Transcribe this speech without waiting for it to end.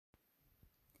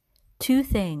Two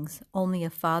things only a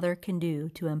father can do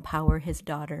to empower his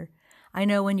daughter. I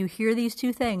know when you hear these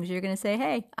two things, you're going to say,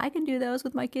 hey, I can do those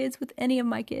with my kids, with any of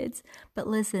my kids. But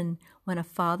listen, when a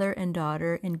father and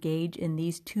daughter engage in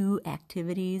these two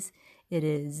activities, it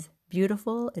is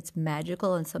beautiful, it's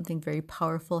magical, and something very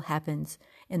powerful happens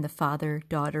in the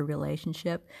father-daughter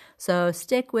relationship. So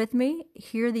stick with me,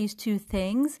 hear these two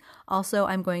things. Also,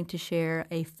 I'm going to share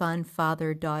a fun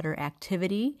father-daughter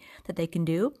activity that they can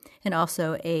do, and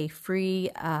also a free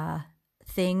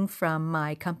thing from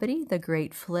my company, The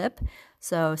Great Flip.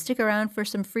 So stick around for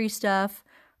some free stuff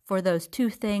for those two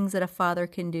things that a father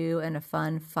can do and a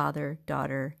fun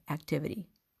father-daughter activity.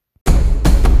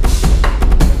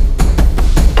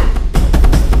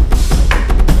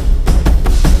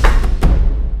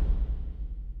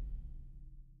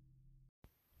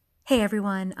 Hey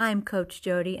everyone, I'm Coach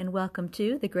Jody and welcome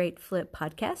to the Great Flip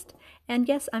podcast. And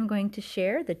yes, I'm going to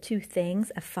share the two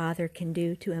things a father can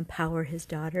do to empower his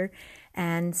daughter.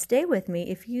 And stay with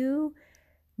me. If you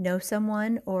know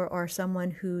someone or are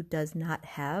someone who does not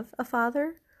have a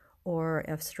father or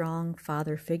a strong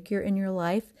father figure in your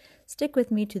life, stick with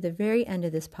me to the very end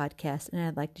of this podcast, and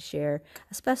I'd like to share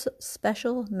a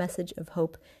special message of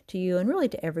hope to you and really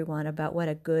to everyone about what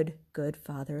a good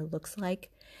father looks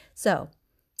like. So,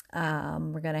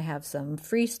 we're going to have some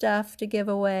free stuff to give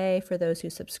away for those who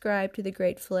subscribe to The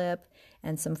Great Flip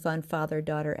and some fun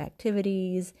father-daughter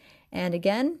activities. And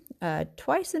again,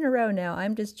 twice in a row now,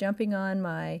 I'm just jumping on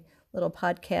my little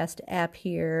podcast app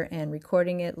here and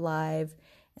recording it live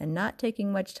and not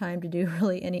taking much time to do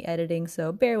really any editing,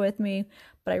 so bear with me.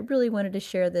 But I really wanted to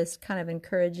share this kind of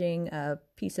encouraging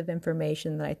piece of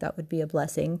information that I thought would be a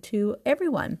blessing to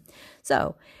everyone.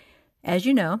 So, as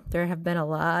you know, there have been a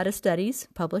lot of studies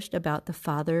published about the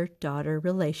father-daughter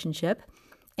relationship.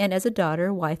 And as a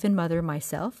daughter, wife, and mother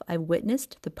myself, I've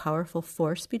witnessed the powerful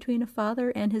force between a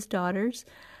father and his daughters.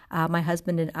 My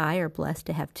husband and I are blessed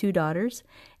to have two daughters,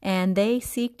 and they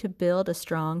seek to build a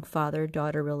strong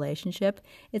father-daughter relationship.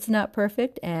 It's not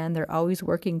perfect, and they're always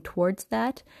working towards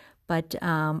that. But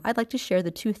I'd like to share the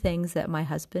two things that my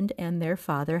husband and their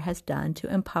father has done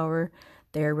to empower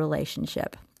their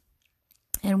relationship.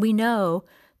 And we know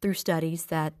through studies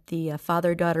that the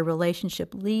father-daughter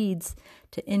relationship leads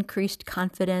to increased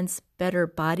confidence, better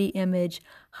body image,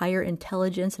 higher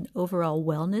intelligence, and overall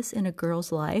wellness in a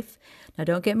girl's life. Now,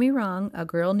 don't get me wrong, a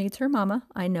girl needs her mama,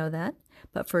 I know that,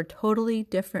 but for totally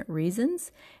different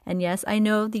reasons. And yes, I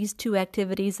know these two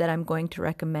activities that I'm going to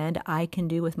recommend I can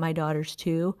do with my daughters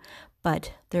too,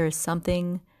 but there is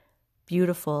something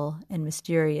beautiful and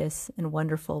mysterious and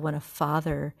wonderful when a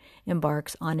father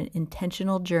embarks on an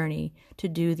intentional journey to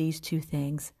do these two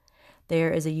things. There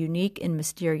is a unique and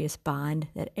mysterious bond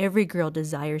that every girl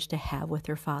desires to have with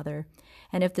her father.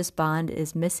 And if this bond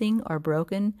is missing or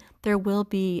broken, there will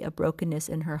be a brokenness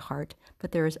in her heart,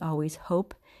 but there is always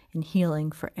hope and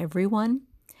healing for everyone.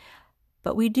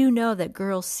 But we do know that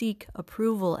girls seek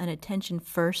approval and attention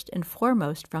first and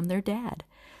foremost from their dad.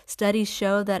 Studies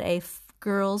show that a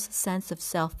girl's sense of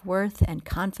self-worth and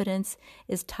confidence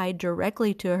is tied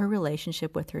directly to her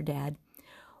relationship with her dad.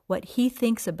 What he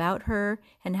thinks about her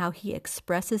and how he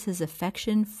expresses his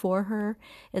affection for her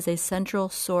is a central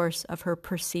source of her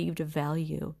perceived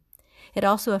value. It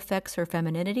also affects her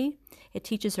femininity. It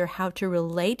teaches her how to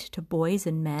relate to boys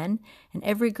and men, and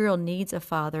every girl needs a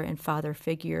father and father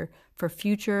figure for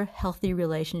future healthy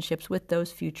relationships with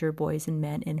those future boys and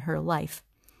men in her life.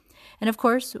 And of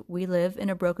course, we live in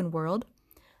a broken world.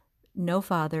 No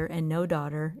father and no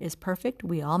daughter is perfect.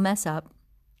 We all mess up.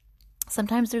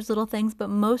 Sometimes there's little things, but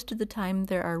most of the time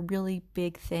there are really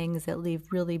big things that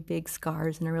leave really big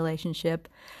scars in a relationship.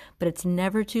 But it's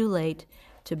never too late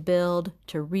to build,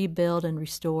 to rebuild, and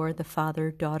restore the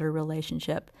father-daughter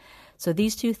relationship. So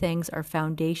these two things are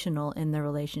foundational in the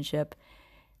relationship.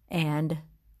 And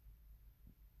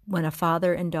when a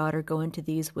father and daughter go into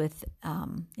these with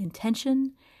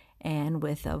intention and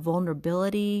with a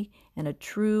vulnerability and a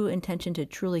true intention to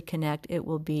truly connect, it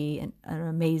will be an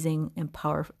amazing,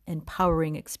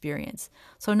 empowering experience.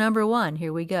 So number one,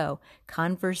 here we go.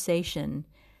 Conversation.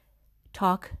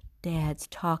 Talk, dads,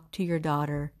 talk to your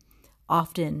daughter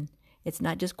often. It's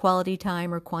not just quality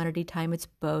time or quantity time, it's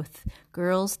both.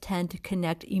 Girls tend to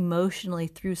connect emotionally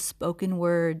through spoken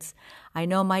words. I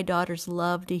know my daughters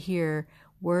love to hear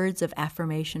words of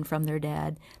affirmation from their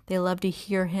dad. They love to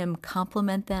hear him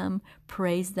compliment them,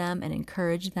 praise them, and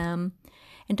encourage them.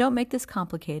 And don't make this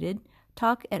complicated.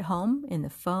 Talk at home, in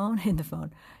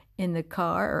the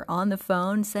car, or on the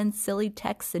phone. Send silly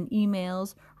texts and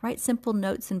emails. Write simple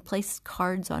notes and place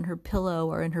cards on her pillow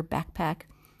or in her backpack.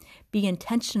 Be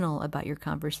intentional about your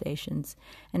conversations.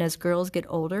 And as girls get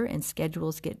older and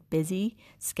schedules get busy,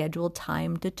 schedule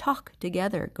time to talk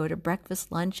together. Go to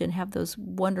breakfast, lunch, and have those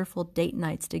wonderful date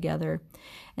nights together.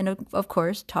 And of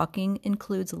course, talking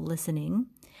includes listening.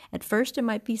 At first, it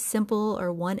might be simple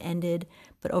or one-ended,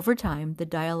 but over time, the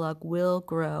dialogue will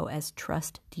grow as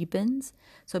trust deepens.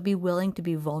 So be willing to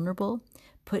be vulnerable.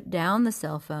 Put down the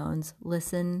cell phones,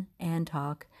 listen and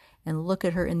talk, and look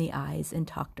at her in the eyes and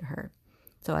talk to her.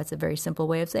 So that's a very simple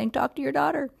way of saying talk to your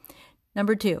daughter.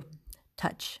 Number 2,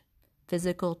 touch.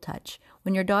 Physical touch.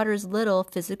 When your daughter is little,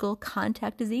 physical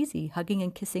contact is easy. Hugging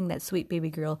and kissing that sweet baby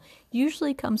girl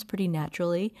usually comes pretty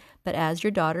naturally, but as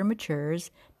your daughter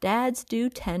matures, dads do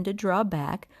tend to draw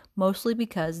back, mostly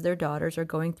because their daughters are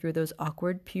going through those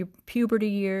awkward puberty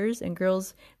years, and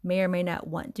girls may or may not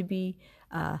want to be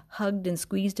hugged and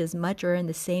squeezed as much or in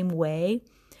the same way,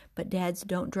 but dads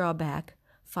don't draw back.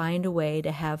 Find a way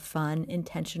to have fun,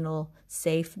 intentional,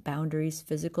 safe boundaries,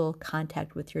 physical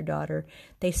contact with your daughter.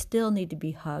 They still need to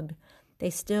be hugged. They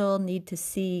still need to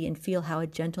see and feel how a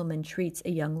gentleman treats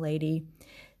a young lady.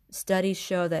 Studies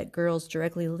show that girls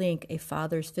directly link a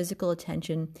father's physical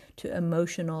attention to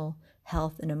emotional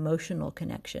health and emotional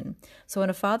connection. So when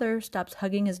a father stops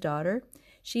hugging his daughter,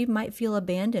 she might feel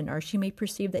abandoned, or she may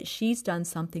perceive that she's done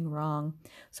something wrong.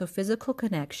 So physical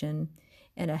connection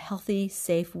in a healthy,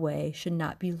 safe way should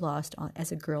not be lost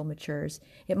as a girl matures.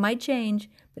 It might change,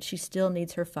 but she still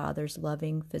needs her father's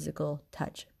loving physical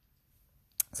touch.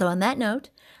 So on that note,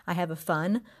 I have a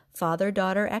fun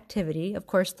father-daughter activity. Of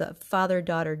course, the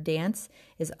father-daughter dance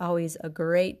is always a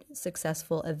great,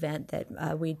 successful event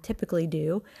that we typically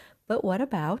do. But what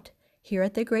about here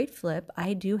at The Great Flip,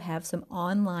 I do have some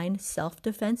online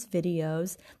self-defense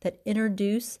videos that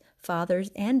introduce fathers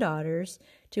and daughters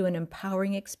to an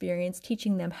empowering experience,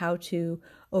 teaching them how to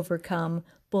overcome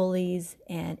bullies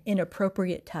and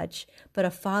inappropriate touch. But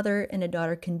a father and a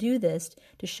daughter can do this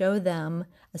to show them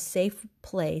a safe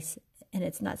place, and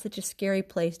it's not such a scary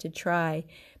place to try.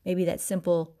 Maybe that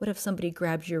simple, what if somebody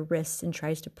grabs your wrists and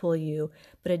tries to pull you?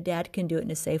 But a dad can do it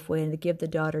in a safe way, and to give the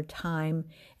daughter time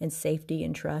and safety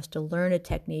and trust to learn a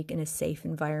technique in a safe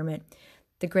environment.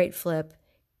 The Great Flip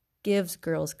gives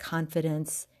girls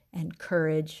confidence and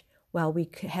courage while we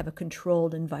have a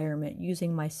controlled environment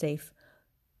using my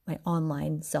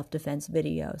online self-defense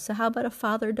video. So how about a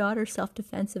father-daughter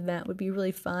self-defense event would be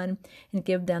really fun and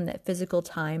give them that physical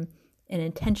time and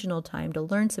intentional time to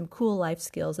learn some cool life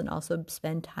skills and also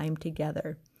spend time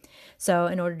together. So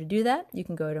in order to do that, you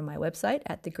can go to my website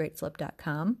at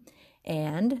thegreatflip.com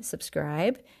and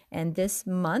subscribe. And this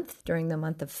month, during the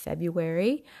month of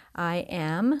February, I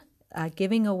am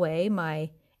giving away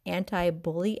my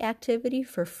anti-bully activity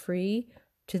for free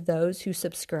to those who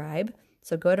subscribe.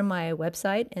 So go to my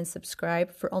website and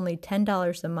subscribe for only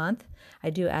 $10 a month.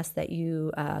 I do ask that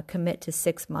you commit to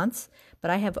 6 months, but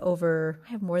I have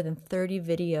more than 30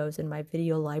 videos in my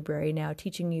video library now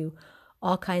teaching you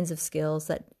all kinds of skills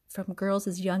that from girls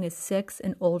as young as 6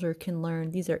 and older can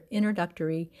learn. These are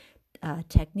introductory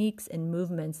techniques and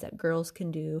movements that girls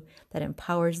can do that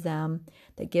empowers them,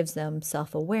 that gives them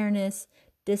self-awareness,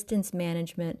 distance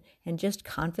management, and just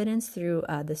confidence through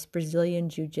this Brazilian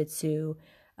Jiu-Jitsu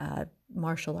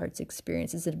martial arts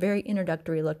experience. It's a very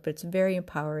introductory look, but it's very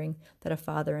empowering that a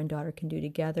father and daughter can do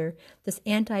together. This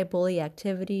anti-bully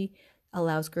activity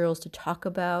allows girls to talk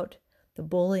about the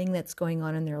bullying that's going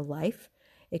on in their life.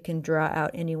 It can draw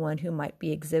out anyone who might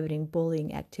be exhibiting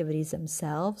bullying activities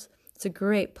themselves. It's a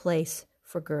great place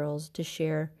for girls to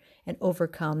share and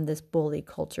overcome this bully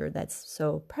culture that's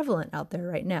so prevalent out there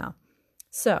right now.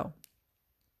 So,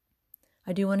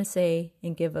 I do want to say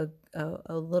and give a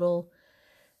little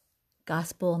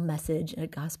gospel message, a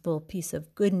gospel piece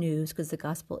of good news, because the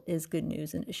gospel is good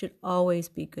news and it should always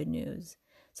be good news.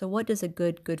 So what does a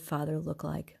good father look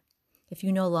like? If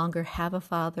you no longer have a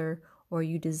father or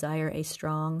you desire a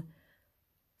strong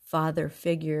father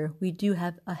figure, we do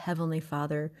have a heavenly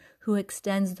Father who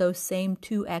extends those same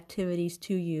 2 activities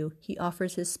to you. He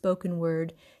offers his spoken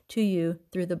word to you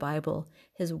through the Bible.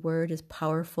 His word is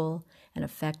powerful and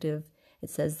effective. It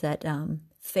says that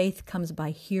faith comes by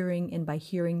hearing, and by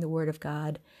hearing the word of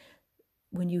God.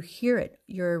 When you hear it,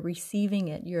 you're receiving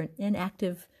it. You're an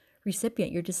inactive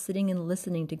recipient. You're just sitting and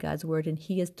listening to God's word, and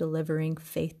he is delivering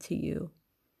faith to you.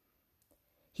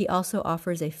 He also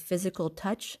offers a physical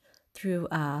touch through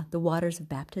the waters of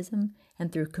baptism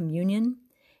and through communion.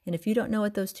 And if you don't know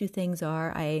what those 2 things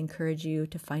are, I encourage you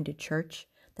to find a church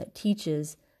that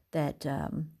teaches that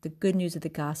the good news of the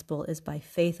gospel is by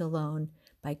faith alone,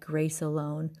 by grace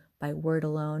alone, by word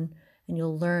alone, and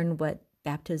you'll learn what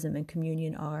baptism and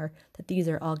communion are, that these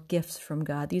are all gifts from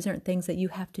God. These aren't things that you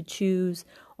have to choose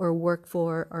or work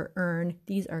for or earn.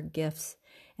 These are gifts.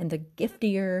 And the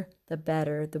giftier, the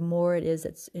better. The more it is,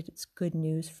 it's good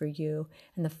news for you.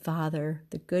 And the Father,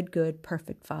 the good,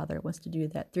 perfect Father, wants to do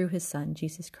that through his Son,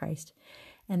 Jesus Christ.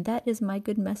 And that is my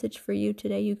good message for you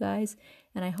today, you guys.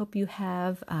 And I hope you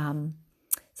have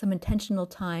some intentional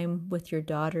time with your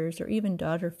daughters or even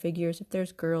daughter figures. If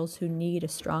there's girls who need a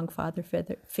strong father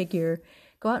figure,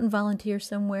 go out and volunteer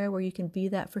somewhere where you can be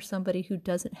that for somebody who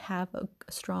doesn't have a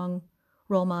strong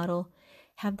role model.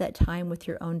 Have that time with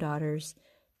your own daughters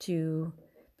to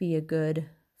be a good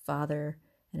father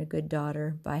and a good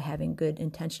daughter by having good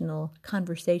intentional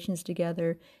conversations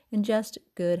together and just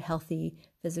good, healthy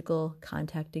physical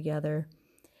contact together.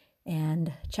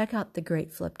 And check out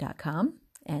thegreatflip.com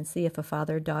and see if a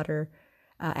father-daughter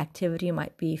activity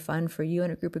might be fun for you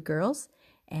and a group of girls.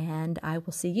 And I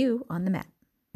will see you on the mat.